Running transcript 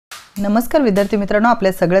नमस्कार विद्यार्थी मित्रांनो,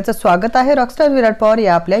 आपल्या सगळ्यांचं स्वागत आहे रॉकस्टार विराट पवार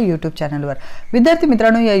या आपल्या YouTube चॅनलवर। विद्यार्थी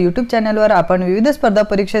मित्रांनो, या YouTube चॅनलवर आपण विविध स्पर्धा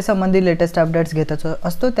परीक्षेसंबंधी लेटेस्ट अपडेट्स घेत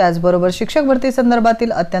असतो। त्याचबरोबर शिक्षक भरती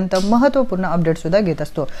संदर्भातील अत्यंत महत्त्वपूर्ण अपडेट सुद्धा घेत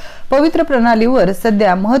असतो। पवित्र प्रणालीवर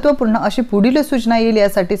सध्या महत्त्वपूर्ण अशी पुढील सूचना येईल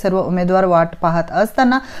यासाठी सर्व उमेदवार वाट पाहत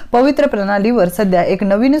असताना पवित्र प्रणालीवर सध्या एक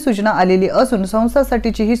नवीन सूचना आलेली असून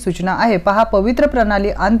संस्थांसाठीची ही सूचना आहे। पहा, पवित्र प्रणाली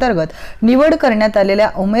अंतर्गत निवड करण्यात आलेल्या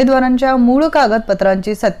उमेदवारांच्या मूळ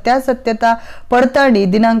कागदपत्रांची सत्यता पडताळणी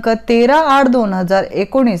दिनांक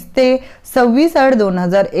 13/8/2019 ते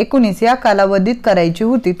 26/8/2019 या कालावधीत करायची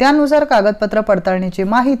होती। त्यानुसार कागदपत्र पडताळणीची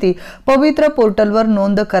माहिती पवित्र पोर्टलवर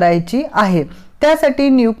नोंद करायची आहे। त्यासाठी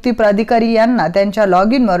नियुक्ती प्राधिकारी यांना त्यांच्या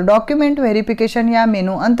लॉगिनवर डॉक्युमेंट व्हेरिफिकेशन या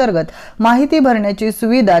मेनू अंतर्गत माहिती भरण्याची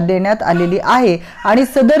सुविधा देण्यात आलेली आहे आणि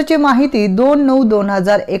सदरची माहिती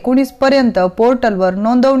 2/9/2019 पर्यंत पोर्टलवर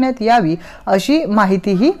नोंदवण्यात यावी अशी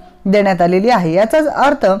माहितीही देण्यात आलेली आहे। याचाच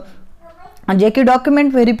अर्थ जे की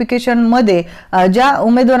डॉक्युमेंट व्हेरिफिकेशन मध्ये ज्या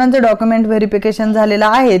उमेदवारांचं डॉक्युमेंट व्हेरिफिकेशन झालेलं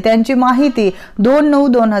आहे त्यांची माहिती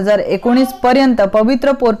 2/9/2019 पर्यंत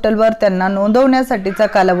पवित्र पोर्टलवर त्यांना नोंदवण्यासाठीचा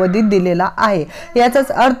कालावधी दिलेला आहे।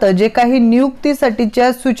 याचाच अर्थ जे काही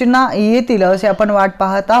नियुक्तीसाठीच्या सूचना येतील असे आपण वाट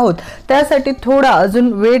पाहत आहोत, त्यासाठी थोडा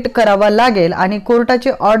अजून वेट करावा लागेल आणि कोर्टाची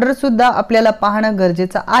ऑर्डर सुद्धा आपल्याला पाहणं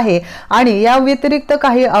गरजेचं आहे। आणि या व्यतिरिक्त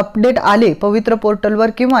काही अपडेट आले पवित्र पोर्टलवर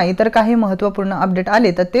किंवा इतर काही महत्त्वपूर्ण अपडेट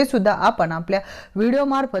आले तर ते सुद्धा आपण आपल्या व्हिडिओ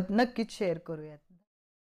मार्फत नक्कीच शेअर करूयात।